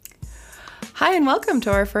Hi, and welcome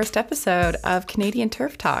to our first episode of Canadian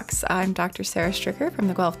Turf Talks. I'm Dr. Sarah Stricker from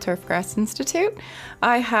the Guelph Turfgrass Institute.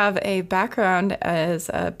 I have a background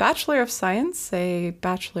as a Bachelor of Science, a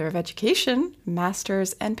Bachelor of Education,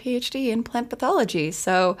 Master's, and PhD in plant pathology.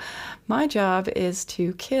 So my job is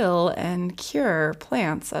to kill and cure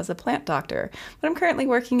plants as a plant doctor. But I'm currently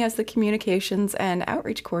working as the Communications and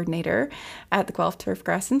Outreach Coordinator at the Guelph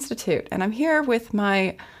Turfgrass Institute. And I'm here with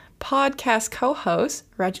my podcast co-host,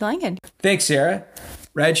 Reg Langan. Thanks, Sarah.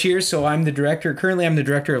 Reg here. So I'm the director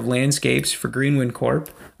of landscapes for Greenwind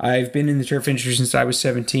Corp. I've been in the turf industry since I was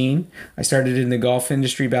 17. I started in the golf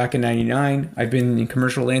industry back in 99. I've been in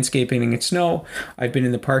commercial landscaping and snow. I've been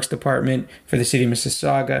in the parks department for the city of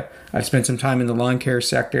Mississauga. I've spent some time in the lawn care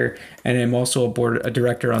sector, and I'm also a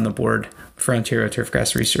director on the board for Ontario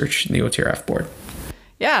Turfgrass Research, the OTRF board.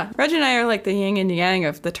 Yeah, Reg and I are like the yin and yang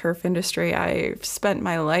of the turf industry. I've spent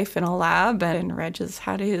my life in a lab, and Reg has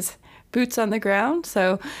had his boots on the ground.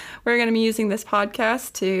 So we're going to be using this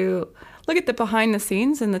podcast to look at the behind the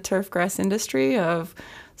scenes in the turfgrass industry of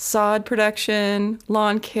sod production,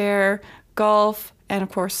 lawn care, golf, and of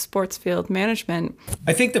course, sports field management.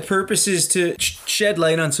 I think the purpose is to shed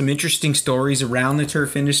light on some interesting stories around the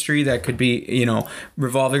turf industry that could be,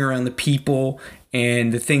 revolving around the people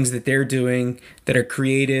and the things that they're doing that are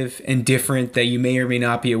creative and different that you may or may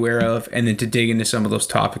not be aware of, and then to dig into some of those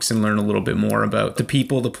topics and learn a little bit more about the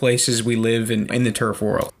people, the places we live in the turf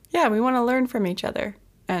world. Yeah, we want to learn from each other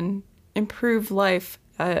and improve life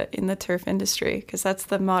in the turf industry, because that's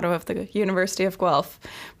the motto of the University of Guelph.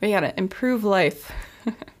 We got to improve life.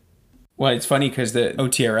 Well, it's funny because the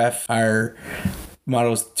OTRF, our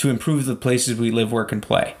motto is to improve the places we live, work, and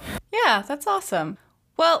play. Yeah, that's awesome.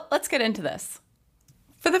 Well, let's get into this.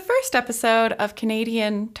 For the first episode of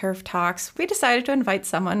Canadian Turf Talks, we decided to invite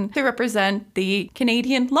someone to represent the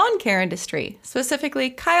Canadian lawn care industry,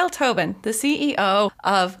 specifically Kyle Tobin, the CEO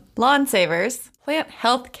of Lawn Savers Plant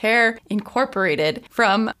Health Care Incorporated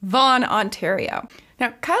from Vaughan, Ontario.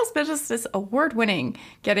 Now, Kyle's business is award-winning,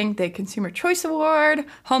 getting the Consumer Choice Award,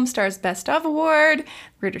 Homestar's Best of Award,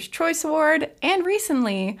 Reader's Choice Award, and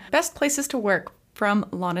recently, Best Places to Work from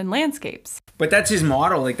Lawn and Landscapes. But that's his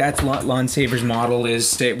model. Like, that's Lawn Savers' model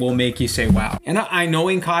is it will make you say, wow. And I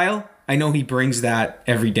knowing Kyle, I know he brings that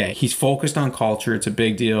every day. He's focused on culture. It's a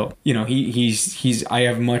big deal. He's I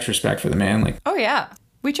have much respect for the man. Oh, yeah.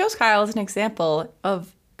 We chose Kyle as an example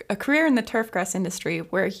of a career in the turfgrass industry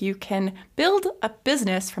where you can build a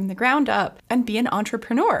business from the ground up and be an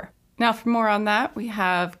entrepreneur. Now, for more on that, we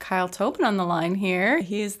have Kyle Tobin on the line here.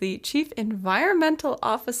 He is the Chief Environmental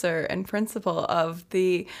Officer and Principal of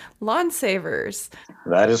the Lawn Savers.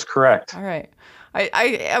 That is correct. All right.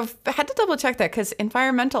 I've had to double check that because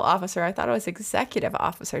environmental officer, I thought it was executive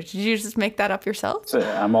officer. Did you just make that up yourself? So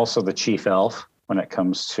I'm also the chief elf when it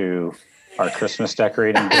comes to our Christmas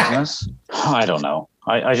decorating business. I don't know.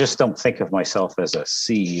 I just don't think of myself as a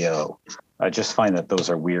CEO. I just find that those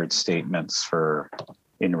are weird statements for,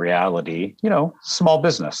 in reality, small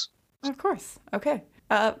business. Of course. Okay.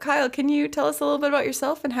 Kyle, can you tell us a little bit about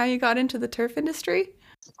yourself and how you got into the turf industry?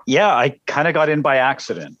 Yeah, I kind of got in by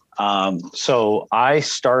accident. So I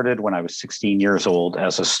started when I was 16 years old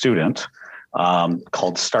as a student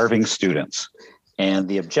called Starving Students. And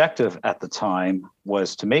the objective at the time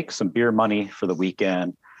was to make some beer money for the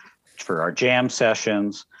weekend for our jam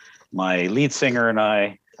sessions. My lead singer and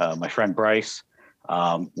I, my friend Bryce,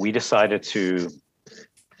 we decided to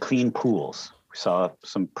clean pools. We saw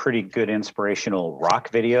some pretty good inspirational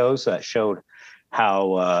rock videos that showed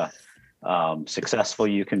how successful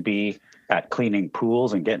you can be at cleaning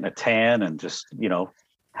pools and getting a tan and just,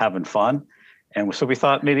 having fun. And so we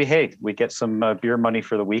thought maybe, hey, we get some beer money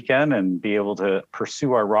for the weekend and be able to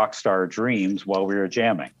pursue our rock star dreams while we were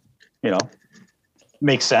jamming.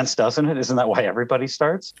 Makes sense, doesn't it? Isn't that why everybody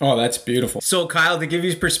starts? Oh, that's beautiful. So Kyle, to give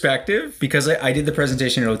you perspective, because I did the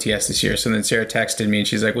presentation at OTS this year, so then Sarah texted me and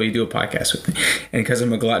she's like, will you do a podcast with me? And because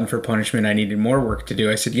I'm a glutton for punishment, I needed more work to do.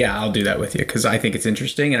 I said, yeah, I'll do that with you because I think it's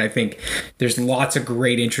interesting. And I think there's lots of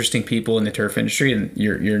great, interesting people in the turf industry, and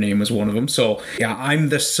your name was one of them. So yeah, I'm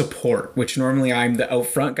the support, which normally I'm the out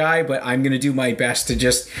front guy, but I'm going to do my best to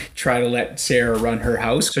just try to let Sarah run her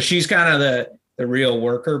house. So she's kind of the real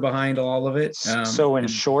worker behind all of it. So in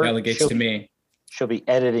short, delegates to me. She'll be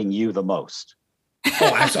editing you the most.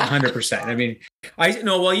 Oh, that's 100%. I mean, I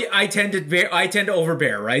tend to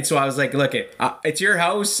overbear, right? So I was like, look, it's your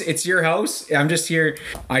house. It's your house. I'm just here.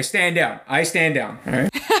 I stand down. All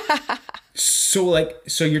right.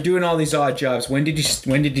 So you're doing all these odd jobs. When did you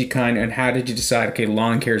and how did you decide, okay,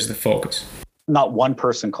 lawn care is the focus? Not one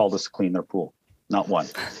person called us to clean their pool. Not one.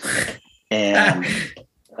 And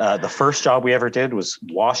The first job we ever did was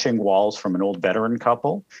washing walls from an old veteran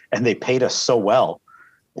couple, and they paid us so well.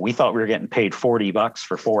 We thought we were getting paid $40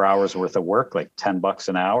 for 4 hours worth of work, like $10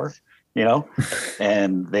 an hour,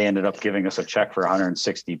 and they ended up giving us a check for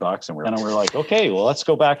 $160. And we're like, okay, well, let's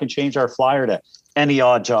go back and change our flyer to any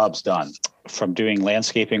odd jobs done. From doing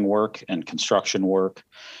landscaping work and construction work.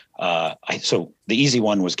 So the easy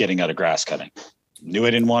one was getting out of grass cutting. Knew I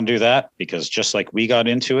didn't want to do that because just like we got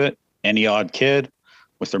into it, any odd kid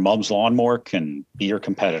with their mom's lawnmower can be your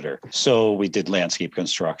competitor. So we did landscape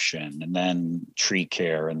construction and then tree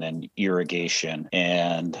care and then irrigation.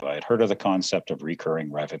 And I had heard of the concept of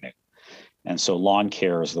recurring revenue. And so lawn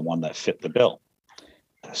care is the one that fit the bill.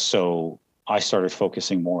 So I started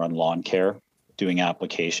focusing more on lawn care, doing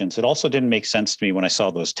applications. It also didn't make sense to me when I saw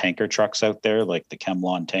those tanker trucks out there, like the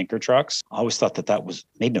ChemLawn tanker trucks. I always thought that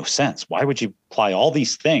made no sense. Why would you apply all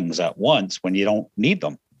these things at once when you don't need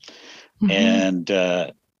them? Mm-hmm.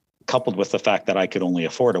 And coupled with the fact that I could only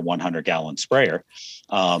afford a 100-gallon sprayer,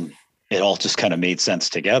 it all just kind of made sense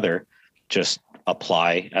together. Just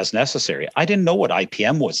apply as necessary. I didn't know what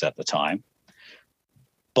IPM was at the time,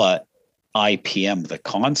 but IPM, the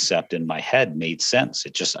concept in my head made sense.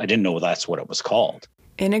 I didn't know that's what it was called.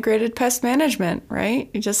 Integrated pest management, right?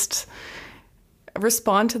 You just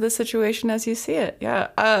respond to the situation as you see it. Yeah.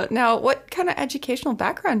 Now, what kind of educational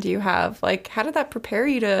background do you have? Like, how did that prepare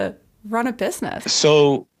you to run a business?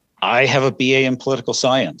 So I have a BA in political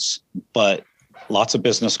science, but lots of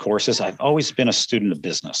business courses. I've always been a student of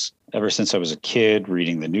business ever since I was a kid,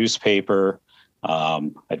 reading the newspaper.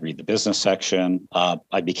 I'd read the business section.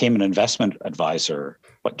 I became an investment advisor,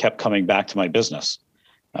 but kept coming back to my business.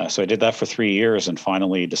 So I did that for 3 years and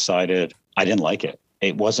finally decided I didn't like it.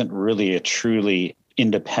 It wasn't really a truly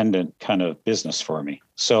independent kind of business for me.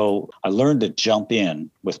 So I learned to jump in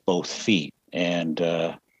with both feet, and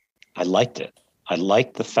I liked it. I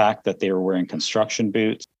liked the fact that they were wearing construction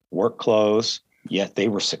boots, work clothes, yet they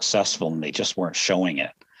were successful and they just weren't showing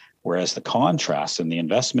it. Whereas the contrast in the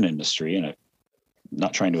investment industry, and I'm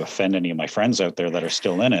not trying to offend any of my friends out there that are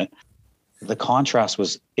still in it, the contrast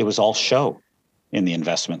was it was all show in the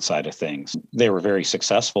investment side of things. They were very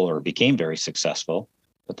successful or became very successful,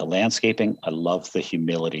 but the landscaping, I loved the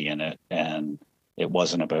humility in it, and it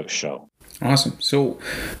wasn't about show. Awesome. So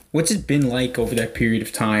what's it been like over that period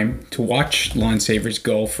of time to watch Lawn Savers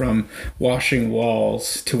go from washing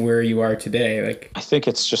walls to where you are today? Like, I think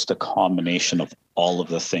it's just a combination of all of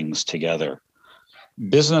the things together.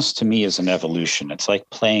 Business to me is an evolution. It's like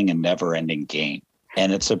playing a never-ending game.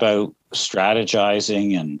 And it's about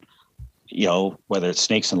strategizing and, whether it's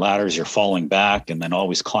snakes and ladders, you're falling back and then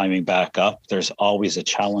always climbing back up. There's always a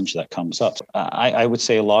challenge that comes up. I would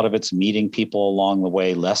say a lot of it's meeting people along the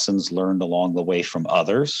way, lessons learned along the way from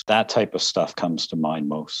others. That type of stuff comes to mind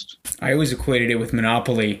most. I always equated it with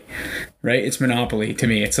Monopoly, right? It's Monopoly to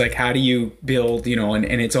me. It's like, how do you build, and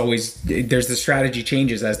it's always, there's the strategy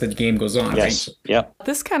changes as the game goes on. Yes. Right? Yeah.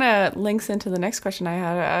 This kind of links into the next question I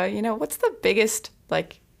had. What's the biggest,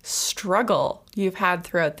 struggle you've had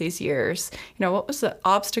throughout these years? What was the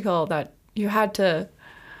obstacle that you had to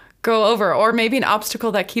go over, or maybe an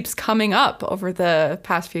obstacle that keeps coming up over the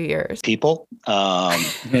past few years? People.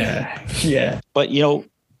 Yeah. But,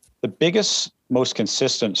 the biggest, most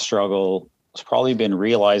consistent struggle has probably been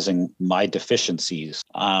realizing my deficiencies,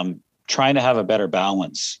 trying to have a better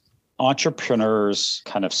balance. Entrepreneurs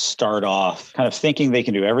kind of start off kind of thinking they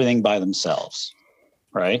can do everything by themselves,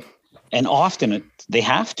 right? And often they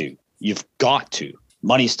have to. You've got to.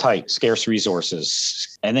 Money's tight, scarce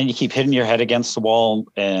resources. And then you keep hitting your head against the wall.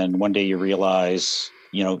 And one day you realize,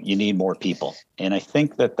 you need more people. And I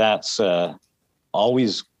think that that's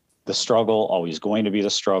always the struggle, always going to be the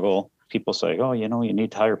struggle. People say, oh, you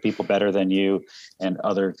need to hire people better than you, and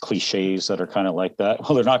other cliches that are kind of like that.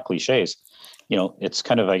 Well, they're not cliches. It's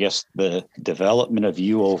kind of, I guess, the development of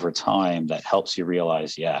you over time that helps you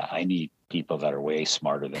realize, I need people that are way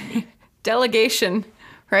smarter than me. Delegation,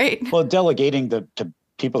 right? Well, delegating to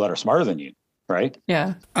people that are smarter than you, right?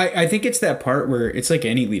 Yeah. I think it's that part where it's like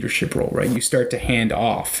any leadership role, right? You start to hand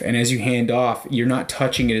off, and as you hand off, you're not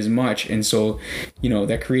touching it as much. And so,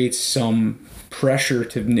 that creates some pressure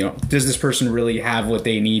to, does this person really have what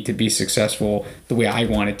they need to be successful the way I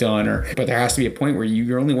want it done? But there has to be a point where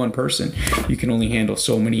you're only one person. You can only handle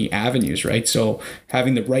so many avenues, right? So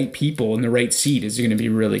having the right people in the right seat is going to be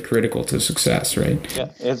really critical to success, right? Yeah,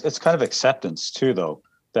 it's kind of acceptance too, though,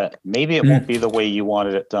 that maybe it won't be the way you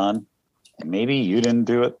wanted it done. And maybe you didn't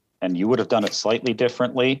do it and you would have done it slightly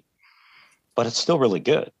differently, but it's still really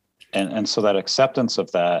good. And so that acceptance of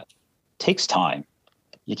that takes time.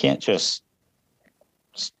 You can't just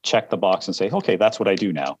check the box and say, okay, that's what I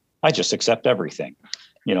do now. I just accept everything.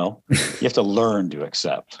 You have to learn to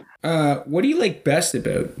accept. What do you like best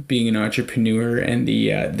about being an entrepreneur and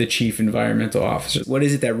the chief environmental officer? What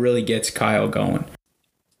is it that really gets Kyle going?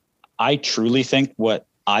 I truly think what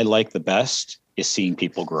I like the best is seeing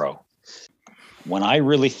people grow. When I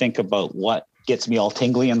really think about what gets me all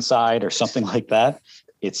tingly inside or something like that,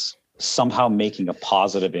 it's somehow making a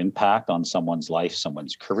positive impact on someone's life,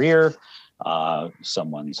 someone's career,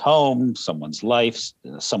 someone's home, someone's life,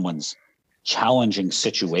 someone's challenging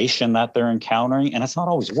situation that they're encountering. And it's not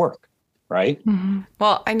always work, right? Mm-hmm.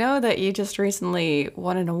 Well, I know that you just recently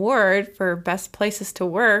won an award for best places to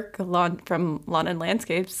work from Lawn &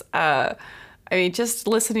 Landscapes. I mean, just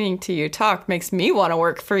listening to you talk makes me want to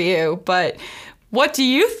work for you. But what do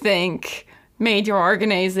you think made your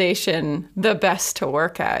organization the best to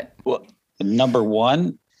work at? Well, number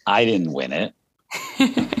one, I didn't win it.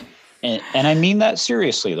 and I mean that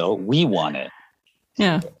seriously, though. We won it.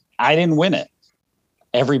 Yeah. I didn't win it.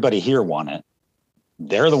 Everybody here won it.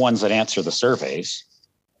 They're the ones that answer the surveys.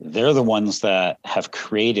 They're the ones that have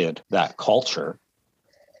created that culture.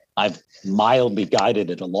 I've mildly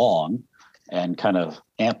guided it along and kind of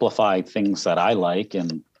amplified things that I like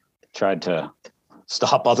and tried to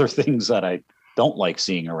stop other things that I don't like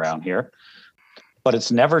seeing around here. But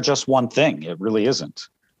it's never just one thing. It really isn't.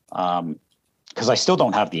 Because I still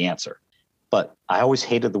don't have the answer. But I always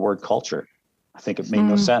hated the word culture. I think it made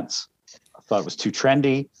no sense. I thought it was too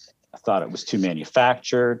trendy. I thought it was too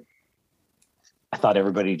manufactured. I thought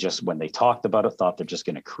everybody just, when they talked about it, thought they're just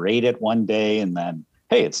going to create it one day and then,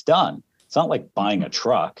 hey, it's done. It's not like buying a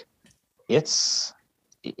truck. It's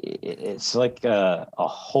like a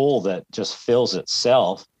hole that just fills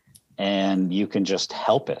itself and you can just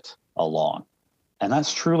help it along. And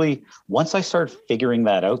that's truly, once I started figuring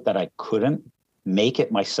that out, that I couldn't make it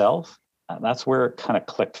myself, that's where it kind of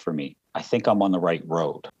clicked for me. I think I'm on the right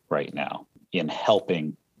road right now in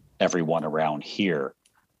helping everyone around here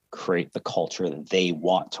create the culture that they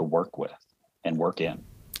want to work with and work in.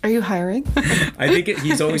 Are you hiring? I think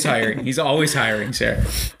he's always hiring. He's always hiring, Sarah.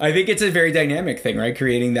 I think it's a very dynamic thing, right?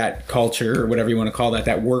 Creating that culture or whatever you want to call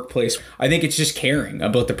that workplace. I think it's just caring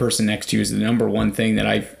about the person next to you is the number one thing that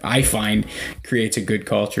I find creates a good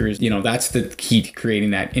culture. Is, that's the key to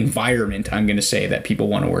creating that environment, I'm going to say, that people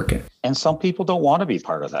want to work in. And some people don't want to be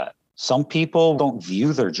part of that. Some people don't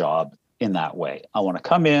view their job in that way. I want to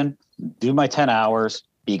come in, do my 10 hours,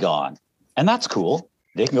 be gone. And that's cool.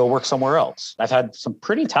 They can go work somewhere else. I've had some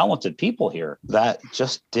pretty talented people here that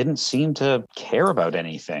just didn't seem to care about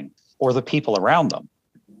anything or the people around them.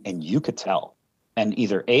 And you could tell. And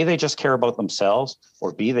either A, they just care about themselves,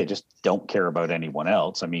 or B, they just don't care about anyone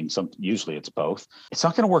else. I mean, usually it's both. It's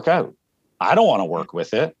not going to work out. I don't want to work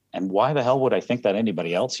with it. And why the hell would I think that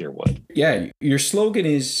anybody else here would? Yeah, your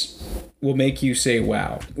slogan will make you say,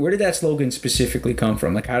 wow. Where did that slogan specifically come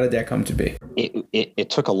from? Like, how did that come to be? It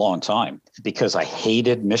took a long time because I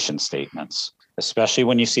hated mission statements, especially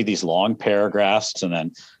when you see these long paragraphs. And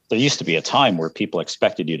then there used to be a time where people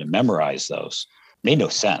expected you to memorize those. It made no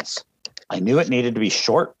sense. I knew it needed to be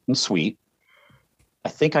short and sweet. I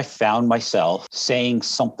think I found myself saying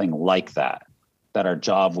something like that our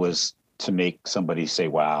job was to make somebody say,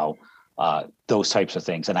 wow, those types of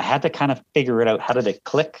things. And I had to kind of figure it out. How did it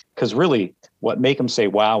click? Because really what Make Them Say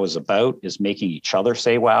Wow is about is making each other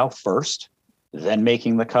say wow first, then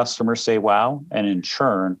making the customer say wow, and in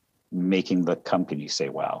turn, making the company say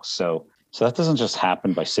wow. So that doesn't just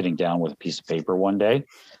happen by sitting down with a piece of paper one day.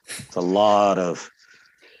 It's a lot of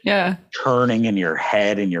turning in your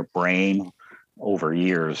head and your brain over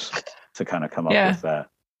years to kind of come up with that.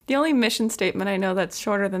 The only mission statement I know that's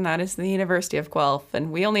shorter than that is the University of Guelph,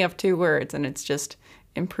 and we only have 2 words, and it's just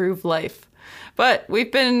improve life. But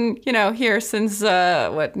we've been, here since,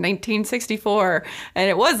 1964, and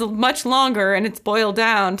it was much longer, and it's boiled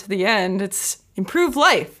down to the end. It's improve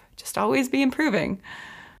life. Just always be improving.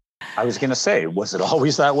 I was going to say, was it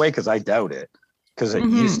always that way? Because I doubt it. Because it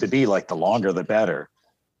used to be like the longer, the better.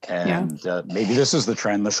 And maybe this is the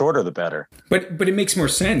trend, the shorter, the better. But it makes more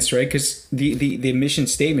sense, right? Because the mission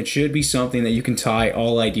statement should be something that you can tie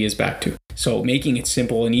all ideas back to. So making it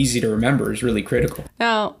simple and easy to remember is really critical.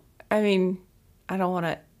 Now, I mean, I don't want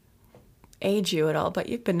to age you at all, but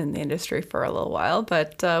you've been in the industry for a little while.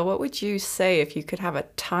 But what would you say if you could have a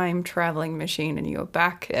time traveling machine and you go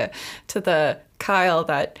back to the Kyle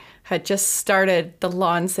that had just started the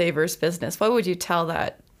Lawn Savers business? What would you tell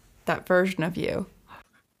that version of you?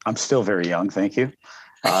 I'm still very young, thank you.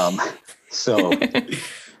 So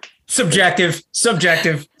subjective. Sorry,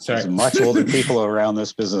 there's much older people around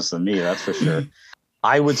this business than me, that's for sure.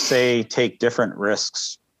 I would say take different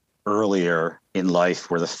risks earlier in life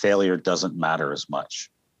where the failure doesn't matter as much.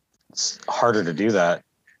 It's harder to do that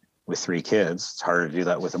with 3 kids. It's harder to do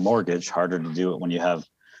that with a mortgage, harder to do it when you have,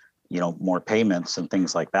 more payments and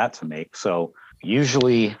things like that to make. So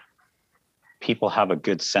usually people have a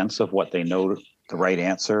good sense of what they know the right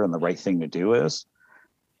answer and the right thing to do is.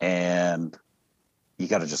 And you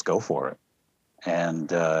got to just go for it. And,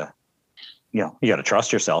 you got to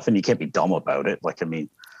trust yourself, and you can't be dumb about it.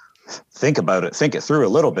 Think about it, think it through a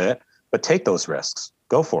little bit, but take those risks,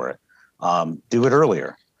 go for it. Do it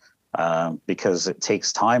earlier, because it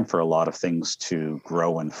takes time for a lot of things to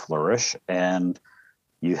grow and flourish. And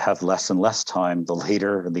you have less and less time the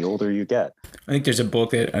later and the older you get. I think there's a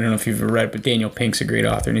book that, I don't know if you've ever read, but Daniel Pink's a great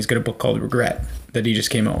author, and he's got a book called Regret that he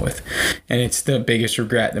just came out with. And it's the biggest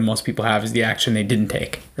regret that most people have is the action they didn't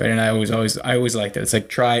take, right? And I always like that. It's like,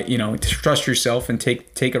 try, trust yourself and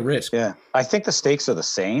take a risk. Yeah. I think the stakes are the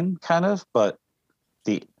same kind of, but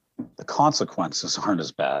the consequences aren't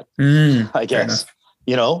as bad, I guess,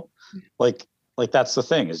 like that's the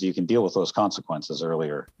thing, is you can deal with those consequences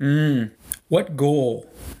earlier. What goal,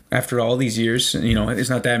 after all these years, it's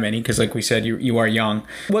not that many, because like we said, you are young.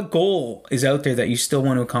 What goal is out there that you still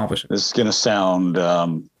want to accomplish? This is going to sound, I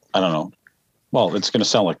don't know. Well, it's going to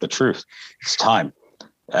sound like the truth. It's time.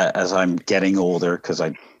 As I'm getting older, because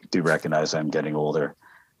I do recognize I'm getting older,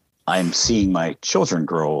 I'm seeing my children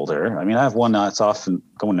grow older. I mean, I have one that's often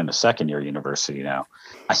going into second year university now.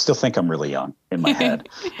 I still think I'm really young in my head,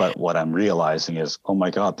 but what I'm realizing is, oh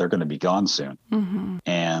my God, they're going to be gone soon. Mm-hmm.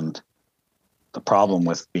 And the problem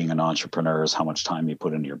with being an entrepreneur is how much time you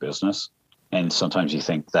put into your business. And sometimes you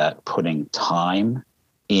think that putting time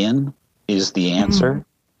in is the answer,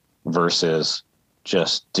 versus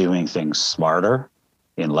just doing things smarter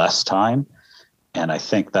in less time. And I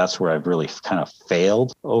think that's where I've really kind of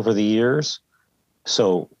failed over the years.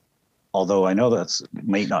 So although I know that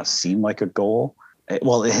might not seem like a goal, it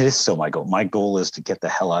is still my goal. My goal is to get the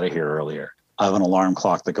hell out of here earlier. I have an alarm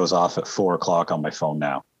clock that goes off at 4:00 on my phone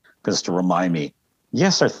now, because to remind me,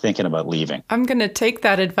 yes, I'm thinking about leaving. I'm going to take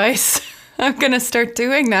that advice. I'm going to start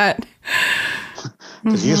doing that.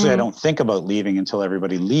 Because usually I don't think about leaving until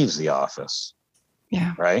everybody leaves the office.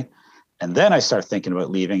 Yeah. Right. And then I start thinking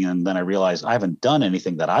about leaving, and then I realize I haven't done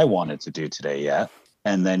anything that I wanted to do today yet.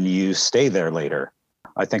 And then you stay there later.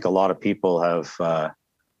 I think a lot of people have,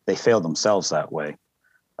 they fail themselves that way.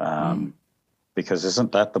 Because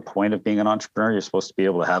isn't that the point of being an entrepreneur? You're supposed to be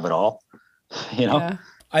able to have it all, Yeah.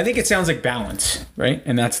 I think it sounds like balance, right?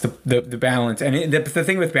 And that's the balance. And the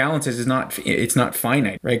thing with balance is it's not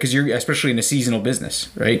finite, right? Because you're, especially in a seasonal business,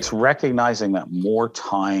 right? It's recognizing that more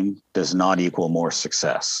time does not equal more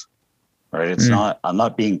success. Right. It's not, I'm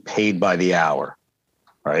not being paid by the hour,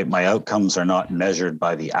 right? My outcomes are not measured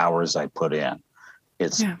by the hours I put in.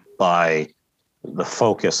 It's by the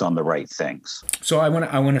focus on the right things. So I want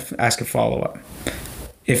to ask a follow-up.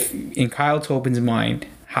 If in Kyle Tobin's mind,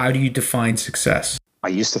 how do you define success? I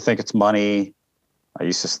used to think it's money. I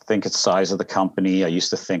used to think it's size of the company. I used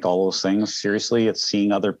to think all those things. Seriously, it's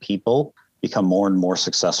seeing other people become more and more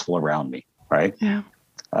successful around me. Right. Yeah.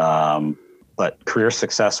 But career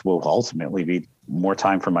success will ultimately be more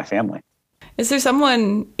time for my family. Is there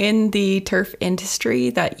someone in the turf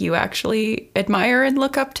industry that you actually admire and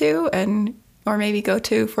look up to, or maybe go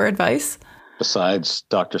to for advice? Besides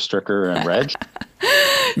Dr. Stricker and Reg?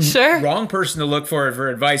 Sure. Wrong person to look for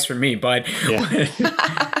advice from me, but...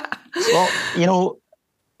 Yeah. Well,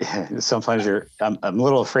 sometimes I'm a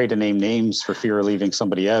little afraid to name names for fear of leaving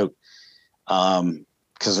somebody out,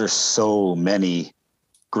 because there's so many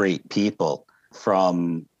great people,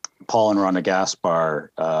 from Paul and Rhonda Gaspar,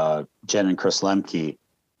 Jen and Chris Lemke,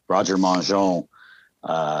 Roger Mongeon,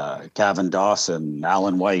 Gavin Dawson,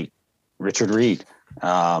 Alan White, Richard Reed,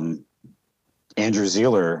 Andrew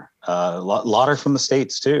Zeeler, a lot are from the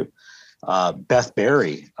States too. Beth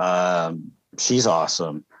Berry, she's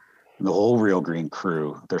awesome. The whole Real Green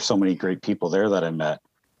crew. There's so many great people there that I met.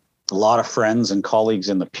 A lot of friends and colleagues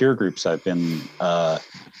in the peer groups I've been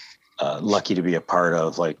lucky to be a part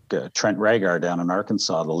of, like Trent Ragar down in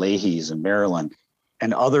Arkansas, the Leahys in Maryland,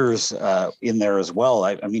 and others in there as well.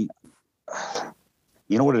 I mean,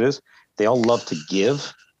 you know what it is? They all love to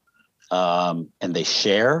give, and they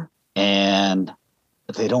share, and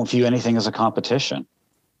they don't view anything as a competition.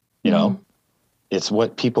 It's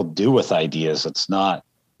what people do with ideas. It's not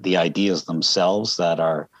the ideas themselves that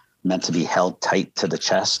are meant to be held tight to the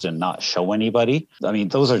chest and not show anybody. I mean,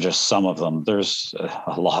 those are just some of them. There's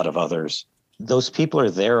a lot of others. Those people are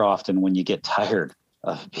there often when you get tired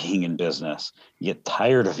of being in business. You get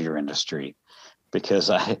tired of your industry, because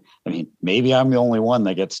I mean, maybe I'm the only one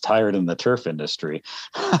that gets tired in the turf industry.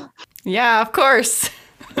 Yeah, of course.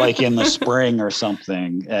 Like in the spring or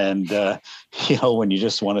something. And, when you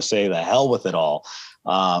just want to say the hell with it all.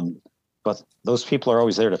 But those people are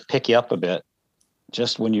always there to pick you up a bit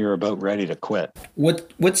just when you're about ready to quit.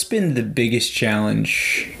 What's been the biggest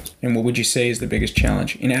challenge, and what would you say is the biggest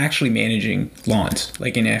challenge in actually managing lawns,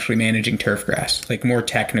 like in actually managing turf grass, like more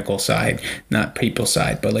technical side, not people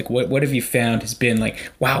side, but like what have you found has been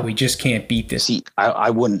like, wow, we just can't beat this? See, I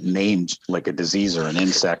wouldn't name like a disease or an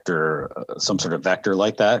insect or some sort of vector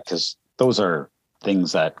like that, because those are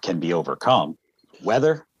things that can be overcome.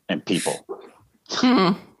 Weather and people.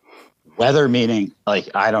 Weather meaning, like,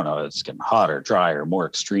 I don't know, it's getting hotter, drier, more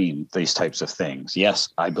extreme, these types of things. Yes,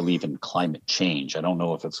 I believe in climate change. I don't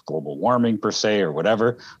know if it's global warming per se or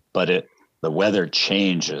whatever, but the weather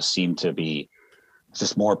changes seem to be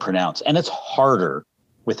just more pronounced. And it's harder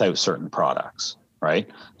without certain products, right?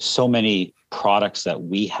 So many products that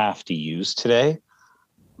we have to use today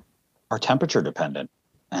are temperature dependent,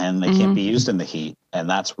 and they can't be used in the heat. And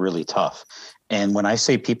that's really tough. And when I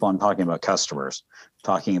say people, I'm talking about customers,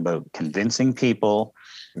 talking about convincing people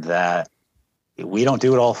that we don't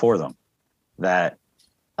do it all for them, that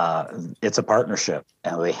it's a partnership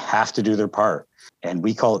and they have to do their part. And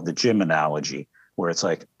we call it the gym analogy, where it's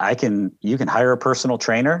like, you can hire a personal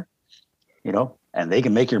trainer, and they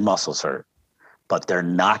can make your muscles hurt, but they're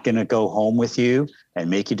not going to go home with you and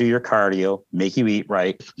make you do your cardio, make you eat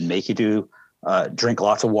right, make you drink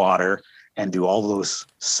lots of water, and do all those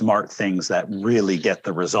smart things that really get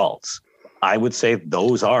the results. I would say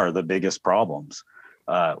those are the biggest problems.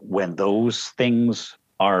 When those things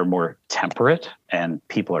are more temperate and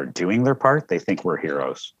people are doing their part, they think we're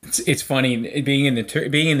heroes. It's funny being in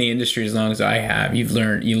the industry as long as I have. You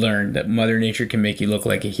learn that Mother Nature can make you look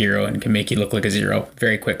like a hero and can make you look like a zero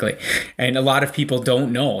very quickly. And a lot of people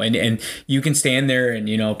don't know. And you can stand there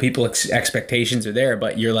and people's expectations are there,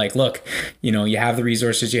 but you're like, look, you have the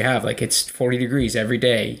resources you have. Like, it's 40 degrees every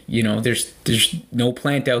day. There's no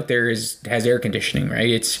plant out there has air conditioning, right?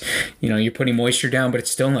 It's you're putting moisture down, but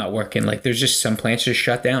it's still not working. Like, there's just some plants just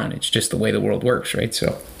shut down. It's just the way the world works, right?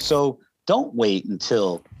 So don't wait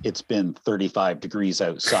until it's been 35 degrees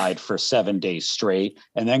outside for 7 days straight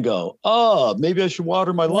and then go, oh, maybe I should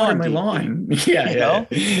water my lawn. Yeah.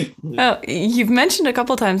 Oh, you've mentioned a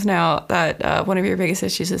couple times now that one of your biggest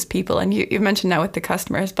issues is people, and you've mentioned now with the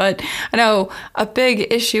customers, but I know a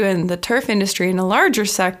big issue in the turf industry in a larger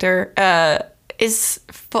sector is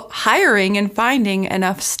hiring and finding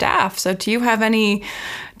enough staff. So do you have any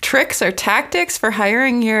tricks or tactics for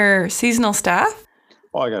hiring your seasonal staff?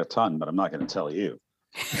 Oh, I got a ton, but I'm not going to tell you.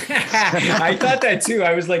 I thought that too.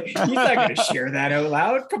 I was like, he's not going to share that out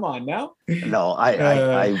loud. Come on now. No,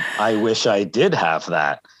 I wish I did have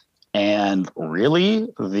that. And really,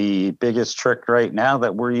 the biggest trick right now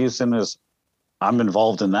that we're using is I'm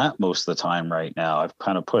involved in that most of the time right now. I've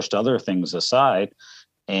kind of pushed other things aside,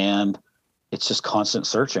 and it's just constant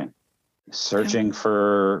searching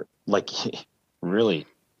for, like, really,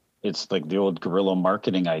 it's like the old guerrilla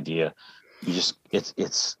marketing idea.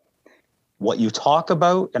 It's what you talk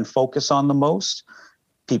about and focus on the most,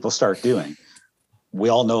 people start doing. We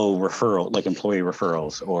all know employee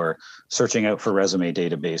referrals, or searching out for resume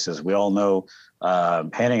databases. We all know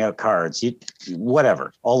handing out cards,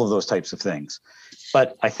 whatever, all of those types of things.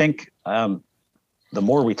 But I think the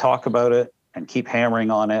more we talk about it and keep hammering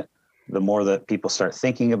on it, the more that people start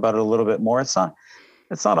thinking about it a little bit more. It's not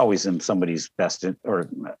always in somebody's best or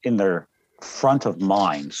in their front of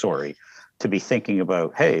mind, to be thinking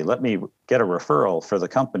about, hey, let me get a referral for the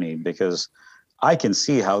company because I can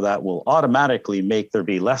see how that will automatically make there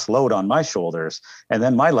be less load on my shoulders, and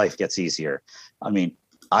then my life gets easier. I mean,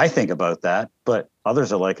 I think about that, but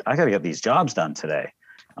others are like, I got to get these jobs done today.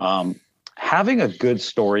 Having a good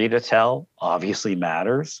story to tell obviously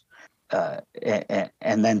matters,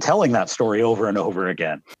 and then telling that story over and over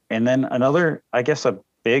again. And then another, I guess, a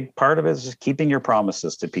big part of it is just keeping your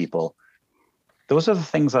promises to people. Those are the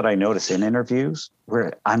things that I notice in interviews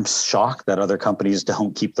where I'm shocked that other companies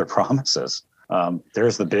don't keep their promises.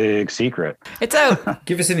 There's the big secret. It's out.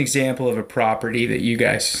 Give us an example of a property that you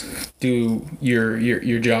guys do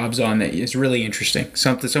your jobs on that is really interesting.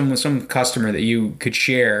 Some customer that you could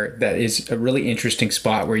share that is a really interesting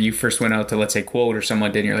spot where you first went out to, let's say, quote, or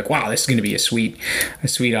someone did, and you're like, wow, this is going to be a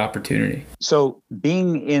sweet opportunity. So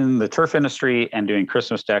being in the turf industry and doing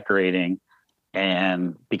Christmas decorating,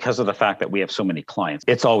 and because of the fact that we have so many clients,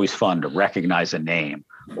 it's always fun to recognize a name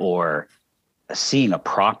or seeing a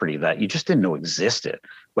property that you just didn't know existed,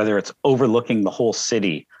 whether it's overlooking the whole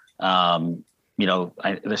city. There's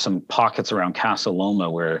some pockets around Casa Loma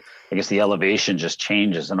where I guess the elevation just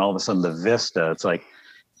changes and all of a sudden the vista, it's like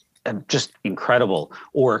just incredible.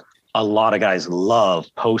 Or a lot of guys love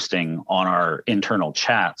posting on our internal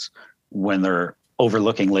chats when they're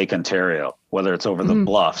overlooking Lake Ontario, whether it's over the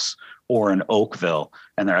bluffs or in Oakville,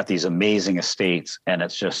 and they're at these amazing estates, and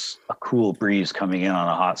it's just a cool breeze coming in on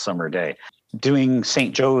a hot summer day. Doing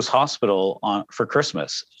St. Joe's Hospital for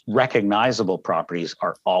Christmas, recognizable properties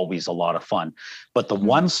are always a lot of fun. But the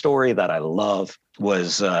one story that I love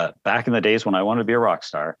was back in the days when I wanted to be a rock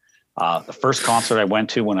star. The first concert I went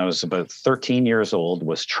to when I was about 13 years old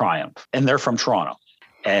was Triumph, and they're from Toronto.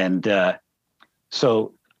 And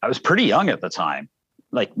so I was pretty young at the time,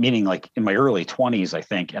 meaning in my early 20s, I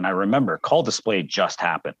think. And I remember Call Display just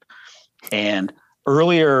happened. And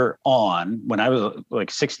earlier on, when I was like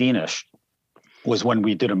 16-ish, was when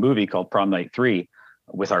we did a movie called Prom Night 3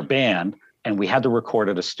 with our band. And we had to record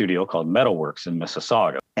at a studio called Metalworks in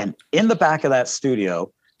Mississauga. And in the back of that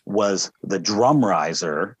studio was the drum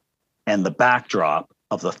riser and the backdrop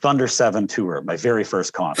of the Thunder 7 tour, my very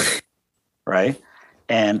first concert, right?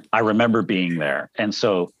 And I remember being there. And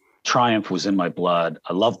so Triumph was in my blood.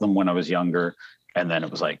 I loved them when I was younger. And then it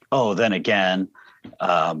was like, oh, then again.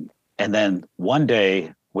 And then one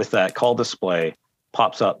day with that Call Display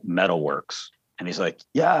pops up Metalworks. And he's like,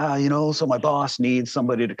 yeah, so my boss needs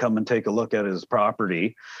somebody to come and take a look at his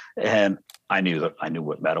property. And I knew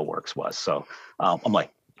what Metalworks was. So I'm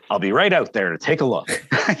like, I'll be right out there to take a look,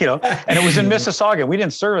 and it was in Mississauga. We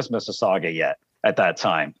didn't service Mississauga yet at that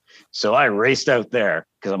time. So I raced out there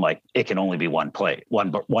because I'm like, it can only be one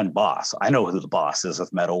boss. I know who the boss is with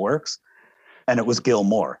Metalworks. And it was Gil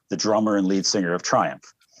Moore, the drummer and lead singer of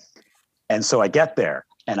Triumph. And so I get there,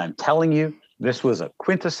 and I'm telling you, this was a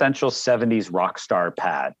quintessential 70s rock star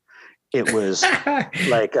pad. It was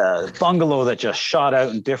like a bungalow that just shot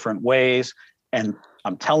out in different ways. And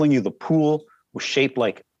I'm telling you, the pool was shaped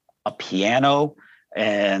like a piano,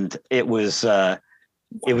 and it was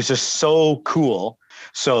just so cool.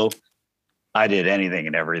 So I did anything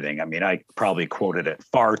and everything. I mean, I probably quoted it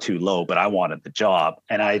far too low, but I wanted the job,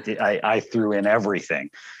 and I threw in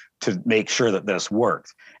everything to make sure that this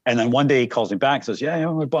worked. And then one day he calls me back and says, yeah,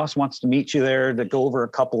 my boss wants to meet you there to go over a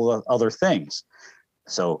couple of other things.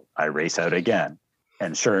 So I race out again,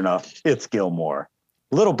 and sure enough, it's Gil Moore.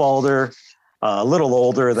 A little balder, a little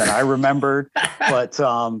older than I remembered, but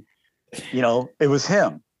it was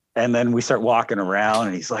him. And then we start walking around,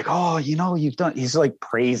 and he's like, oh, you've done, he's like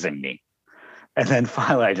praising me. And then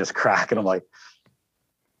finally I just crack, and I'm like,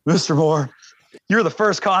 Mr. Moore, you're the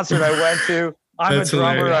first concert I went to. I'm a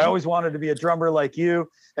drummer. Hilarious. I always wanted to be a drummer like you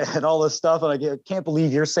and all this stuff. And I can't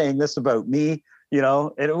believe you're saying this about me.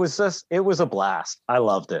 It was a blast. I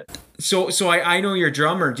loved it. So I know you're a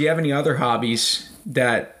drummer. Do you have any other hobbies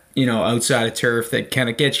that, outside of turf that kind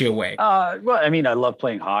of get you away? Well, I mean, I love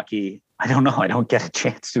playing hockey. I don't know. I don't get a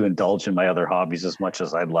chance to indulge in my other hobbies as much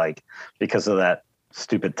as I'd like because of that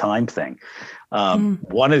stupid time thing.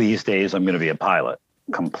 One of these days I'm going to be a pilot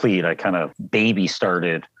complete. I kind of baby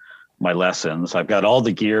started my lessons. I've got all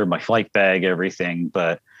the gear, my flight bag, everything,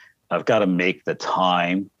 but I've got to make the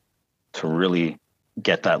time to really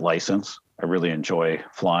get that license. I really enjoy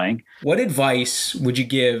flying. What advice would you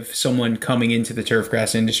give someone coming into the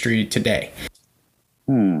turfgrass industry today?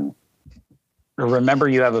 Remember,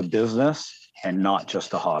 you have a business and not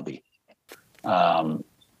just a hobby.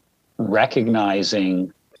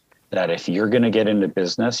 Recognizing that if you're going to get into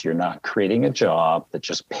business, you're not creating a job that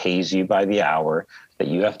just pays you by the hour, that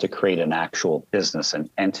you have to create an actual business, an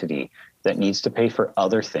entity that needs to pay for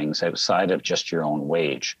other things outside of just your own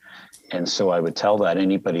wage. And so I would tell that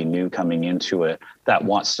anybody new coming into it that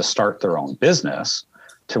wants to start their own business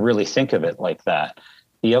to really think of it like that.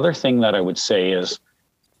 The other thing that I would say is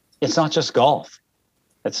it's not just golf.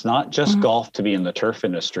 It's not just golf to be in the turf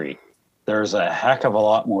industry. There's a heck of a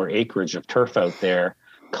lot more acreage of turf out there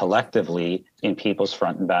collectively in people's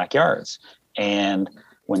front and backyards. And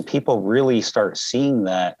when people really start seeing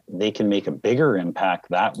that, they can make a bigger impact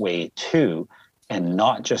that way too, and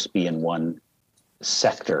not just be in one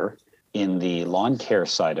sector. In the lawn care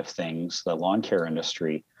side of things, the lawn care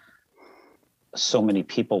industry, so many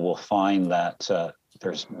people will find that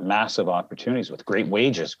there's massive opportunities with great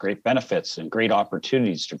wages, great benefits, and great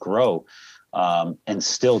opportunities to grow and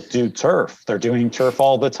still do turf. They're doing turf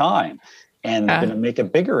all the time, and they're going to make a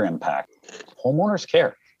bigger impact. Homeowners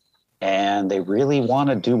care, and they really want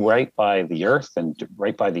to do right by the earth and do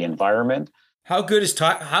right by the environment. How good is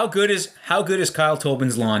Kyle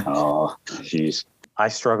Tobin's lawn? Oh, geez. I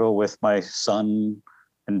struggle with my son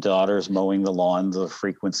and daughters mowing the lawn the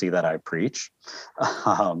frequency that I preach.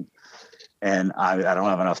 And I don't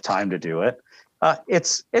have enough time to do it.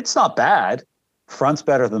 It's not bad. Front's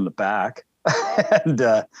better than the back.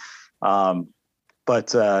 But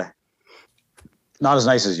not as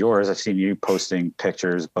nice as yours. I've seen you posting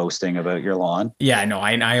pictures, boasting about your lawn. Yeah, no,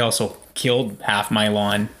 I also killed half my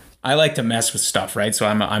lawn. I like to mess with stuff, right? So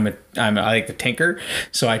I like to tinker.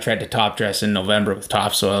 So I tried to top dress in November with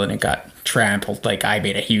topsoil and it got trampled. Like I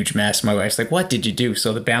made a huge mess. My wife's like, "What did you do?"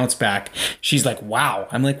 So the bounce back, she's like, "Wow."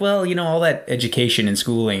 I'm like, "Well, all that education and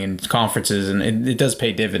schooling and conferences and it does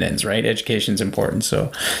pay dividends, right? Education's important."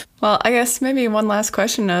 So, well, I guess maybe one last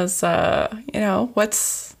question is,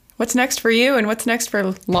 what's next for you and what's next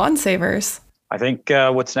for Lawn Savers? I think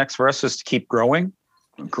what's next for us is to keep growing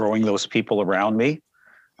those people around me.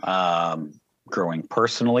 Growing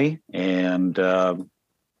personally, and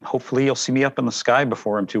hopefully you'll see me up in the sky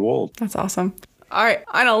before I'm too old. That's awesome. All right,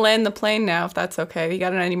 I'm gonna land the plane now, if that's okay. You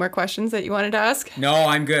got any more questions that you wanted to ask? No,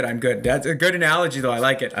 I'm good. That's a good analogy, though. I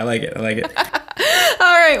like it.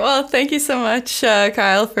 All right, well, thank you so much,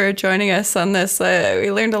 Kyle, for joining us on this.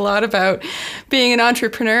 We learned a lot about being an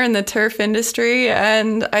entrepreneur in the turf industry,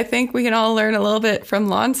 and I think we can all learn a little bit from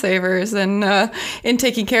Lawn Savers and in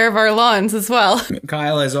taking care of our lawns as well.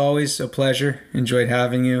 Kyle, as always, a pleasure. Enjoyed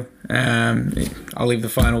having you. I'll leave the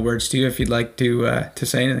final words to you if you'd like to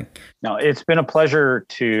say anything. No, it's been a pleasure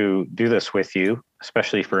to do this with you,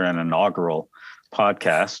 especially for an inaugural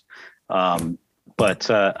podcast. But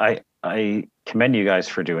I commend you guys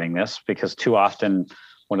for doing this, because too often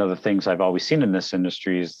one of the things I've always seen in this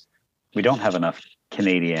industry is we don't have enough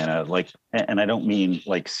Canadiana, and I don't mean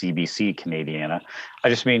like CBC Canadiana. I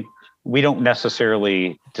just mean we don't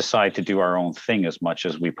necessarily decide to do our own thing as much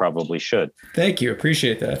as we probably should. Thank you.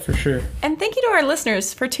 Appreciate that for sure. And thank you to our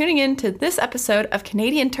listeners for tuning in to this episode of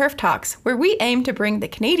Canadian Turf Talks, where we aim to bring the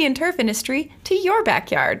Canadian turf industry to your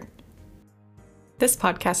backyard. This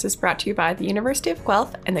podcast is brought to you by the University of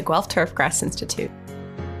Guelph and the Guelph Turfgrass Institute.